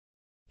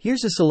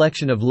Here's a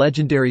selection of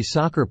legendary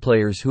soccer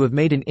players who have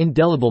made an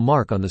indelible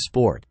mark on the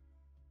sport.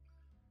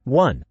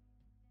 1.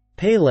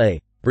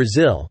 Pelé,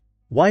 Brazil.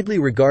 Widely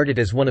regarded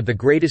as one of the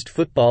greatest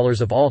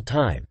footballers of all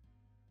time,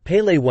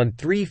 Pelé won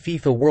 3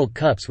 FIFA World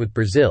Cups with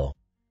Brazil,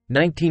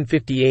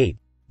 1958,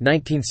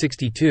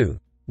 1962,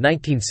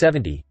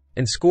 1970,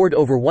 and scored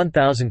over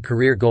 1,000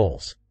 career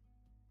goals.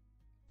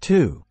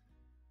 2.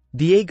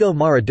 Diego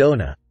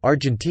Maradona,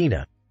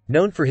 Argentina.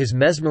 Known for his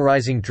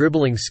mesmerizing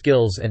dribbling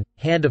skills and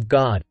hand of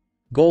God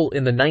goal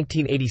in the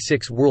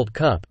 1986 World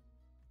Cup,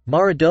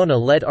 Maradona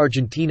led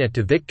Argentina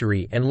to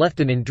victory and left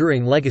an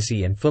enduring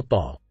legacy in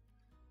football.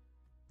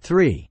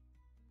 3.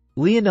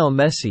 Lionel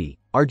Messi,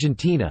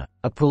 Argentina,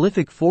 a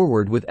prolific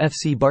forward with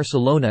FC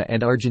Barcelona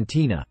and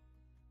Argentina.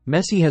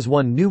 Messi has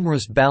won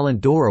numerous Ballon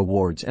d'Or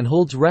awards and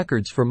holds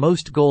records for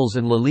most goals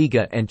in La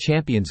Liga and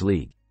Champions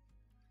League.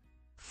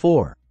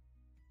 4.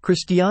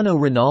 Cristiano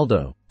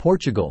Ronaldo,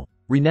 Portugal.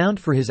 Renowned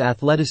for his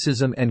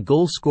athleticism and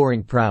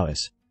goal-scoring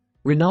prowess,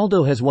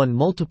 Ronaldo has won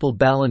multiple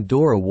Ballon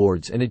d'Or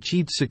awards and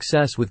achieved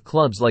success with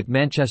clubs like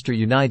Manchester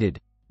United,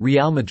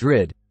 Real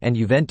Madrid, and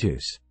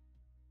Juventus.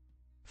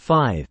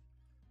 5.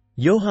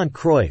 Johan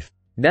Cruyff,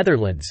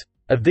 Netherlands.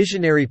 A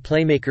visionary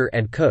playmaker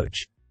and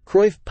coach,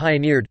 Cruyff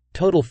pioneered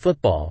total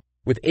football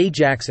with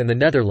Ajax and the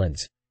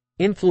Netherlands,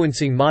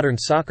 influencing modern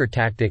soccer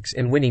tactics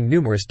and winning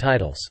numerous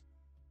titles.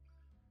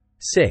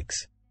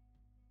 6.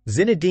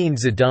 Zinedine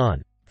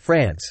Zidane,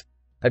 France.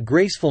 A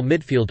graceful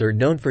midfielder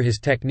known for his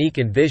technique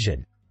and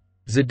vision,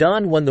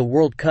 Zidane won the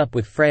World Cup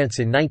with France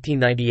in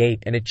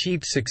 1998 and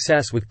achieved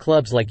success with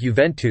clubs like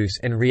Juventus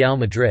and Real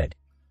Madrid.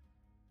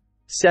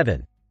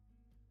 7.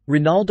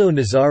 Ronaldo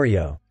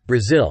Nazário,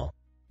 Brazil.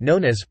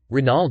 Known as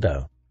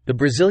Ronaldo, the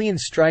Brazilian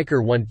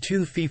striker won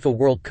 2 FIFA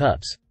World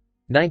Cups,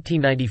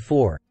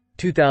 1994,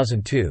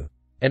 2002,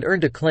 and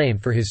earned acclaim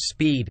for his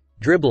speed,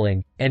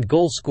 dribbling, and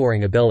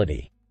goal-scoring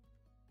ability.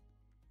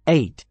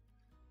 8.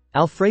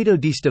 Alfredo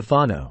Di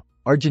Stefano,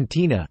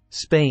 Argentina,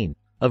 Spain.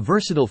 A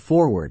versatile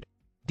forward,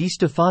 Di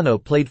Stefano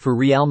played for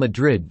Real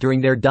Madrid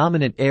during their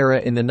dominant era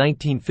in the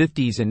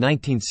 1950s and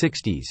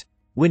 1960s,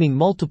 winning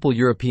multiple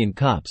European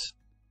Cups.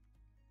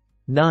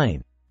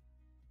 9.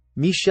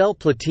 Michel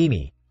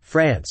Platini,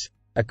 France.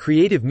 A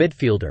creative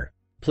midfielder,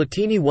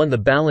 Platini won the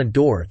Ballon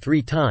d'Or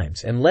 3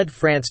 times and led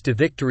France to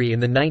victory in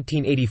the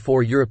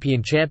 1984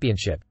 European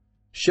Championship,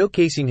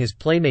 showcasing his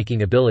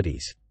playmaking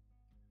abilities.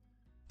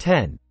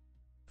 10.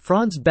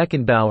 Franz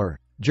Beckenbauer,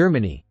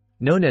 Germany.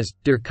 Known as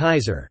Der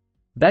Kaiser,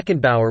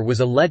 Beckenbauer was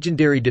a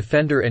legendary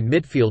defender and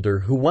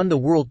midfielder who won the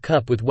World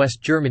Cup with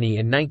West Germany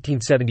in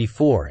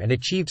 1974 and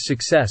achieved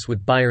success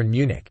with Bayern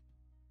Munich.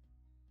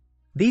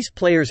 These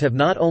players have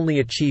not only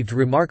achieved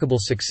remarkable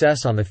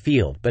success on the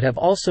field but have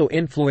also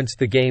influenced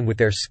the game with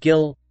their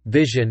skill,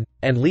 vision,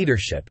 and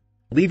leadership,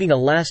 leaving a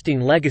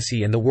lasting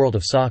legacy in the world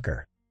of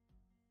soccer.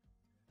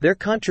 Their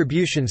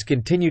contributions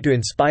continue to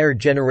inspire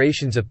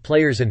generations of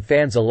players and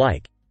fans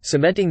alike,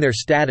 cementing their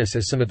status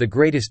as some of the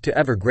greatest to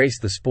ever grace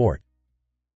the sport.